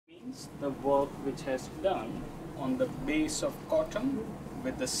means the work which has done on the base of cotton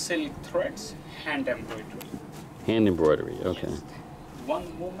with the silk threads, hand embroidery. Hand embroidery, okay. Yes.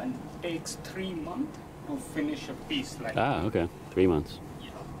 One woman takes 3 months to finish a piece like that. Ah, okay. 3 months.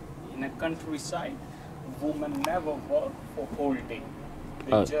 Yeah. In a countryside, women never work for whole day.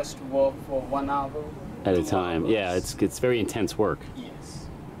 They just work for 1 hour At a 2 time. hours. Yeah, it's very intense work. Yes.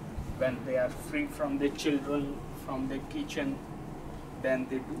 When they are free from their children, from the kitchen, then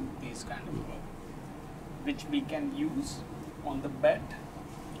they do these kind of work, which we can use on the bed,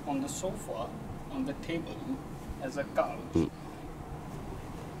 on the sofa, on the table, as a couch,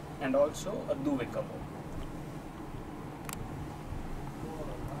 and also a duvet cover.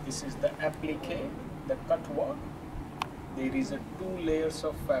 This is the applique, the cut work. There is a 2 layers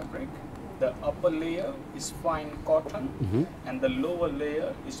of fabric. The upper layer is fine cotton, and the lower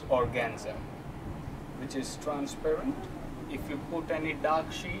layer is organza, which is transparent. If you put any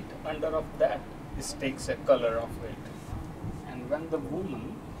dark sheet under of that, this takes a color of it. And when the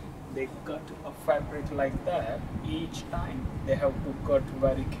woman, they cut a fabric like that, each time they have to cut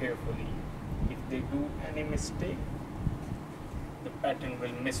very carefully. If they do any mistake, the pattern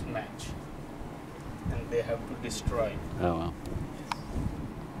will mismatch and they have to destroy it. Oh, wow.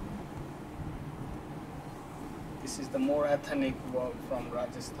 This is the more ethnic work from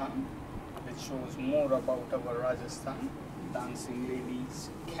Rajasthan, which shows more about our Rajasthan. Dancing ladies,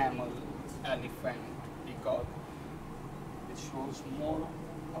 camel, elephant, peacock. It shows more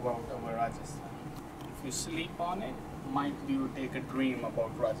about our Rajasthan. If you sleep on it, might be you take a dream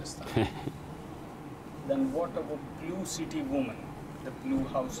about Rajasthan. Then what about blue city women, the blue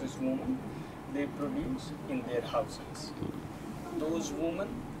houses women, they produce in their houses. Those women,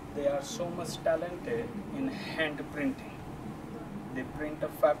 they are so much talented in hand printing. They print a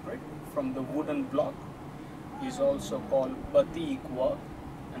fabric from the wooden block, is also called batik work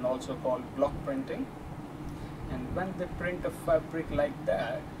and also called block printing. And when they print a fabric like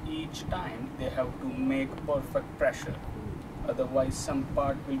that, each time they have to make perfect pressure. Otherwise some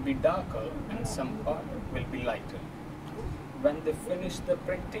part will be darker and some part will be lighter. When they finish the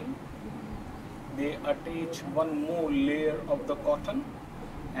printing, they attach one more layer of the cotton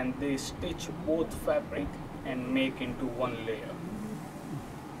and they stitch both fabric and make into one layer.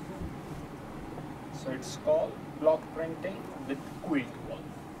 So it's called block printing with quilt work.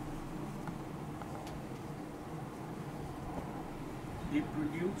 They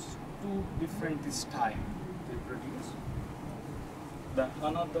produce 2 different styles. They produce the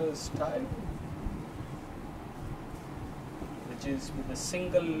another style, which is with a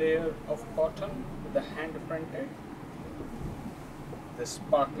single layer of cotton with the hand printed, the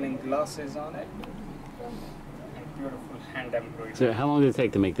sparkling glasses on it, and beautiful hand embroidery. So how long did it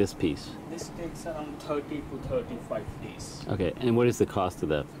take to make this piece? This takes around 30 to 35 days. Okay, and what is the cost of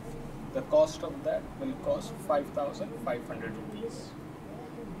that? The cost of that will cost 5,500 rupees.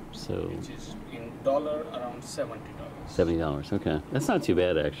 So Which is in dollar around $70. $70. Okay, that's not too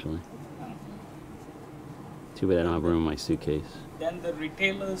bad actually. Too bad I don't have room in my suitcase. Then the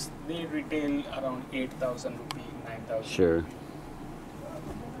retailers, they retail around 8,000 rupees, 9,000. Sure.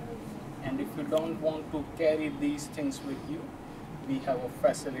 And if you don't want to carry these things with you, we have a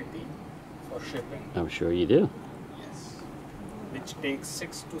facility for shipping. I'm sure you do. Yes. Which takes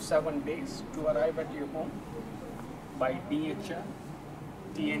 6 to 7 days to arrive at your home by DHL,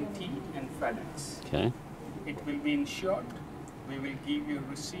 TNT, and FedEx. Okay. It will be insured. We will give you a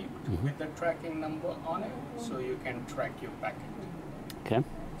receipt with the tracking number on it, so you can track your packet. Okay.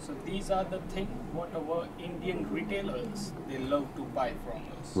 So these are the things what our Indian retailers, they love to buy from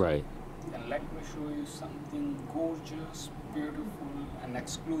us. Right. And let me show you something gorgeous, beautiful, and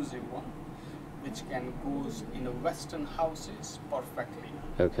exclusive one, which can goes in a Western houses perfectly.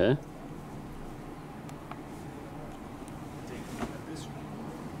 Okay. Take a look at this one.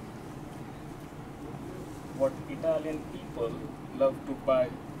 What Italian people love to buy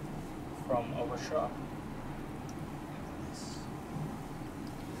from our shop.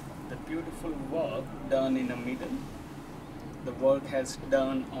 The beautiful work done in the middle. The work has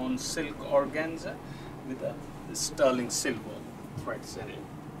done on silk organza with a sterling silver threads in it,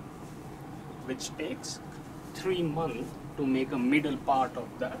 which takes 3 months to make a middle part of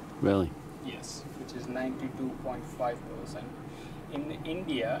that. Really? Yes, which is 92.5%. In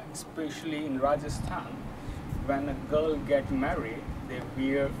India, especially in Rajasthan, when a girl get married, they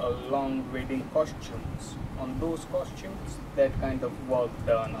wear a long wedding costumes. On those costumes, that kind of work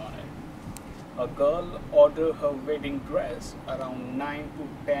done on it. A girl order her wedding dress around 9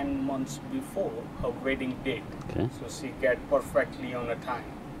 to 10 months before her wedding date. Okay. So she get perfectly on a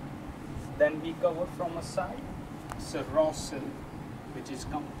time. Then we cover from a side. It's a raw silk which is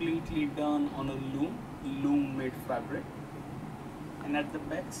completely done on a loom made fabric. And at the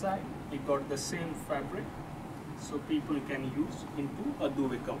back side, it got the same fabric, so people can use into a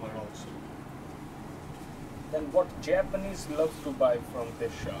duvet cover also. Then what Japanese love to buy from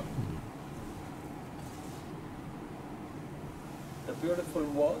this shop? The beautiful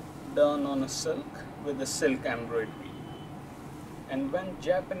work done on a silk with a silk embroidery. And when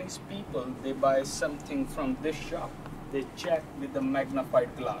Japanese people, they buy something from this shop, they check with the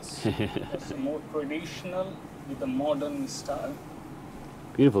magnified glass. It's more traditional with a modern style.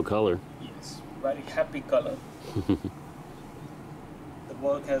 Beautiful color. Yes, very happy color. The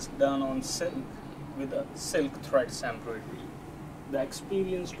work has done on silk with a silk threads embroidery. The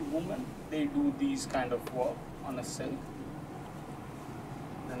experienced women, they do these kind of work on a silk.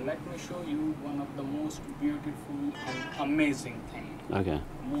 Then let me show you one of the most beautiful and amazing thing. Okay.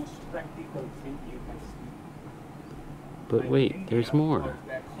 Most practical thing you can see. But Like wait, India there's more. or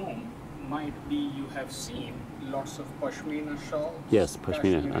back home, might be you have seen lots of pashmina shawls. Yes,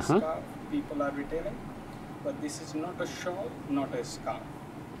 pashmina, Kashmiri uh-huh. scarf people are retailing. But this is not a shawl, not a scarf.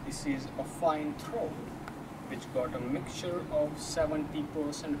 This is a fine throw, which got a mixture of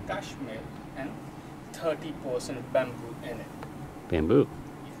 70% cashmere and 30% bamboo in it. Bamboo.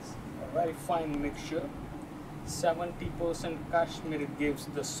 Yes, a very fine mixture. 70% cashmere gives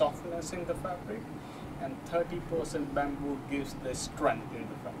the softness in the fabric, and 30% bamboo gives the strength in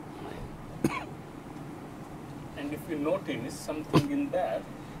the fabric. And if you notice something in that,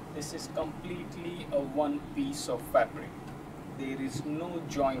 this is completely a one piece of fabric. There is no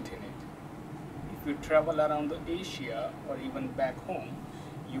joint in it. If you travel around Asia or even back home,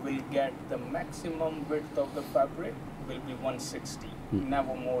 you will get the maximum width of the fabric will be 160,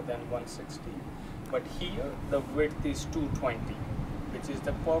 never more than 160. But here the width is 220, which is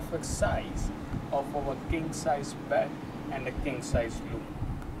the perfect size of our king size bed and a king size loom,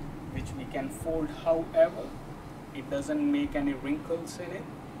 which we can fold however. It doesn't make any wrinkles in it.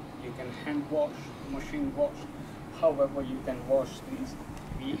 You can hand wash, machine wash, however you can wash these.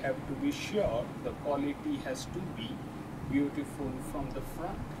 We have to be sure the quality has to be beautiful from the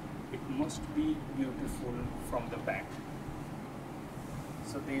front. It must be beautiful from the back.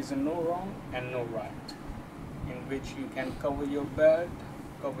 So there is no wrong and no right, in which you can cover your bed,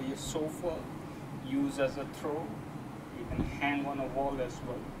 cover your sofa, use as a throw. You can hang on a wall as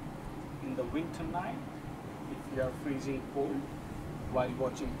well. In the winter night, if you are freezing cold while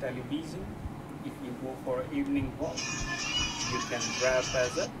watching television, if you go for an evening walk, you can wrap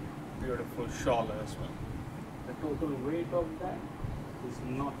as a beautiful shawl as well. The total weight of that is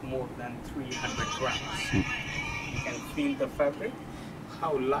not more than 300 grams. You can feel the fabric,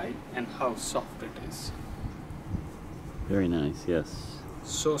 how light and how soft it is. Very nice, yes.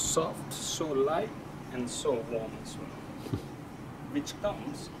 So soft, so light, and so warm as well. Which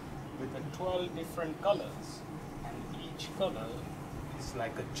comes with the 12 different colors, and each color is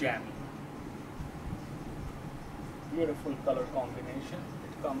like a gem. Beautiful color combination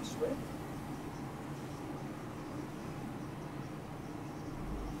it comes with.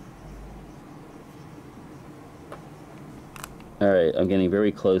 All right, I'm getting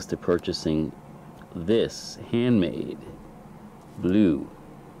very close to purchasing this handmade blue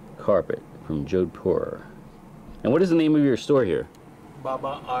carpet from Jodhpur. And what is the name of your store here?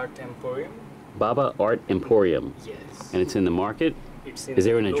 Baba Art Emporium. Baba Art Emporium. Yes. And it's in the market? It's in Is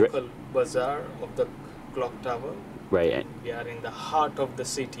there the an local bazaar of the clock tower. Right. We are in the heart of the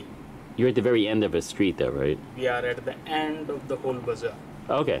city. You're at the very end of a street though, right? We are at the end of the whole bazaar.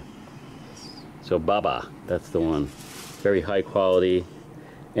 Okay. So Baba, that's the one. Very high quality.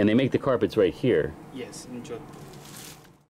 And they make the carpets right here. Yes, in Jodhpur.